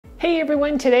Hey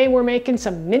everyone, today we're making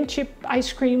some mint chip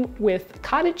ice cream with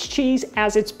cottage cheese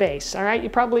as its base. All right, you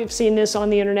probably have seen this on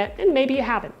the internet and maybe you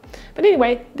haven't. But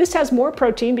anyway, this has more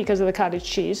protein because of the cottage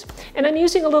cheese, and I'm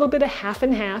using a little bit of half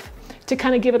and half to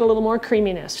kind of give it a little more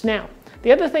creaminess. Now,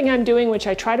 the other thing I'm doing, which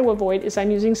I try to avoid, is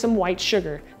I'm using some white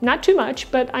sugar. Not too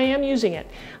much, but I am using it.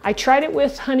 I tried it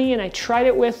with honey and I tried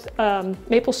it with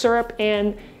maple syrup,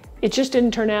 and it just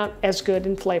didn't turn out as good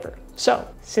in flavor. So,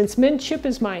 since mint chip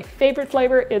is my favorite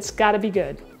flavor, it's gotta be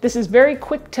good. This is very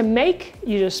quick to make.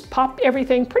 You just pop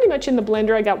everything pretty much in the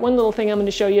blender. I got one little thing I'm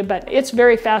gonna show you, but it's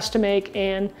very fast to make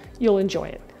and you'll enjoy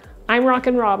it. I'm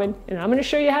Rockin' Robin, and I'm gonna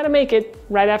show you how to make it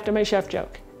right after my chef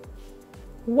joke.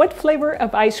 What flavor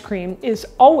of ice cream is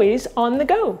always on the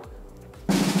go?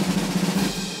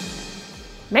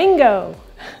 Mango!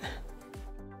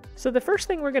 So the first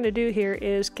thing we're going to do here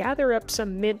is gather up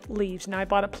some mint leaves. Now I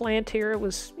bought a plant here. It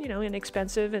was,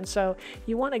 inexpensive, and so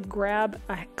you want to grab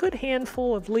a good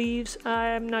handful of leaves.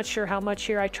 I'm not sure how much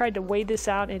here. I tried to weigh this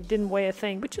out and it didn't weigh a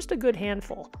thing, but just a good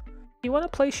handful. You want to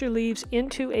place your leaves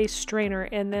into a strainer,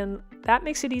 and then that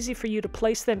makes it easy for you to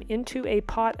place them into a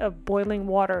pot of boiling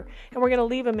water. And we're going to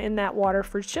leave them in that water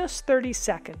for just 30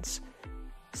 seconds.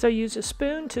 So use a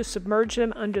spoon to submerge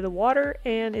them under the water,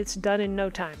 and it's done in no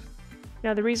time.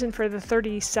 Now the reason for the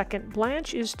 30-second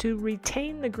blanch is to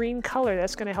retain the green color.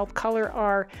 That's going to help color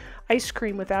our ice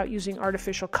cream without using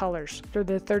artificial colors. After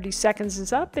the 30 seconds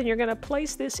is up, then you're going to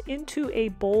place this into a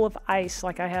bowl of ice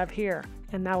like I have here.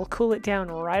 And that will cool it down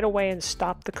right away and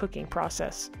stop the cooking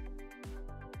process.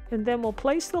 And then we'll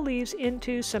place the leaves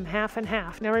into some half and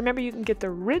half. Now remember, you can get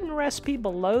the written recipe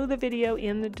below the video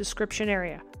in the description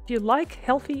area. If you like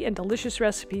healthy and delicious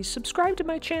recipes, subscribe to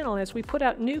my channel as we put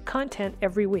out new content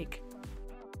every week.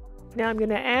 Now I'm going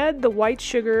to add the white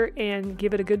sugar and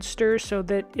give it a good stir so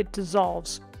that it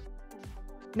dissolves.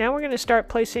 Now we're going to start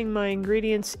placing my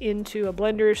ingredients into a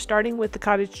blender, starting with the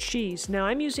cottage cheese. Now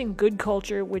I'm using Good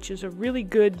Culture, which is a really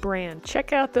good brand.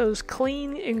 Check out those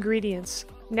clean ingredients.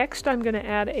 Next I'm going to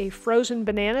add a frozen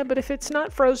banana, but if it's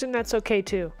not frozen, that's okay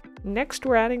too. Next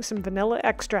we're adding some vanilla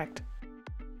extract.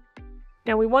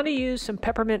 Now we want to use some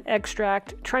peppermint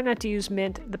extract. Try not to use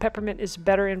mint. The peppermint is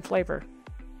better in flavor.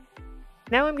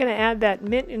 Now I'm going to add that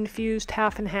mint-infused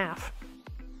half and half.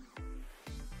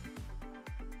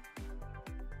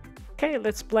 Okay,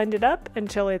 let's blend it up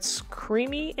until it's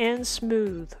creamy and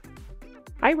smooth.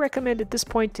 I recommend at this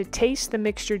point to taste the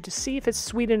mixture to see if it's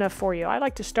sweet enough for you. I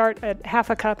like to start at half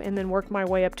a cup and then work my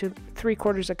way up to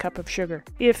 3/4 cup of sugar,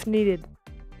 if needed.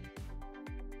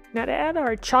 Now to add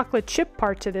our chocolate chip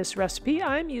part to this recipe,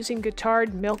 I'm using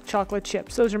Guittard milk chocolate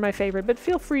chips. Those are my favorite, but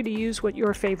feel free to use what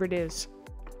your favorite is.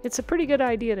 It's a pretty good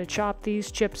idea to chop these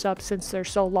chips up since they're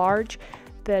so large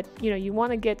that, you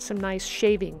want to get some nice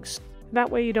shavings.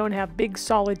 That way you don't have big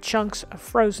solid chunks of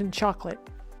frozen chocolate.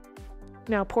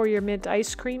 Now pour your mint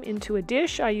ice cream into a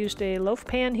dish. I used a loaf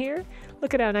pan here.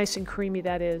 Look at how nice and creamy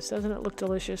that is. Doesn't it look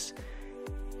delicious?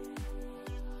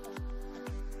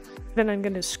 Then I'm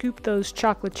going to scoop those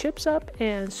chocolate chips up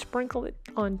and sprinkle it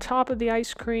on top of the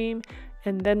ice cream,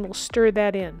 and then we'll stir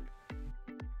that in.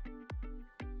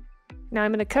 Now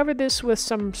I'm going to cover this with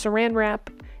some saran wrap,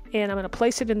 and I'm going to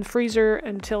place it in the freezer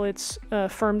until it's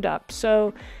firmed up.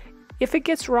 So if it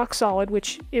gets rock solid,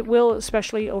 which it will,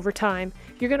 especially over time,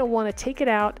 you're going to want to take it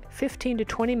out 15 to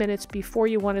 20 minutes before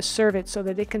you want to serve it so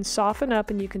that it can soften up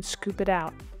and you can scoop it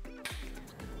out.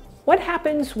 What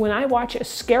happens when I watch a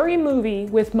scary movie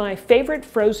with my favorite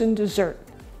frozen dessert?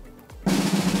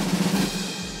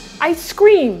 I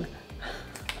scream!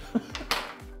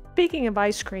 Speaking of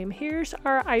ice cream, here's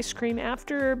our ice cream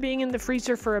after being in the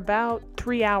freezer for about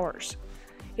 3 hours.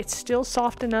 It's still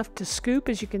soft enough to scoop,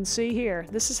 as you can see here.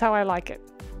 This is how I like it.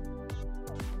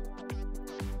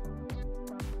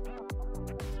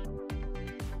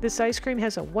 This ice cream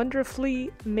has a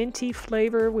wonderfully minty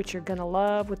flavor, which you're gonna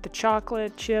love with the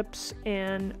chocolate chips,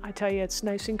 and I tell you, it's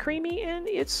nice and creamy, and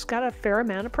it's got a fair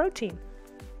amount of protein.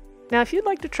 Now, if you'd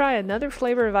like to try another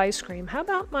flavor of ice cream, how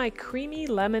about my creamy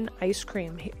lemon ice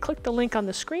cream? Click the link on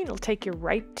the screen, it'll take you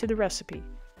right to the recipe.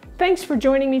 Thanks for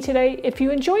joining me today. If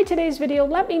you enjoyed today's video,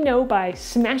 let me know by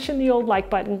smashing the old like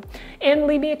button and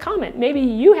leave me a comment. Maybe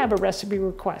you have a recipe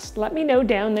request. Let me know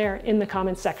down there in the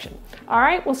comments section. All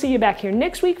right, we'll see you back here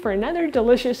next week for another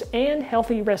delicious and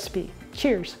healthy recipe.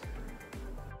 Cheers.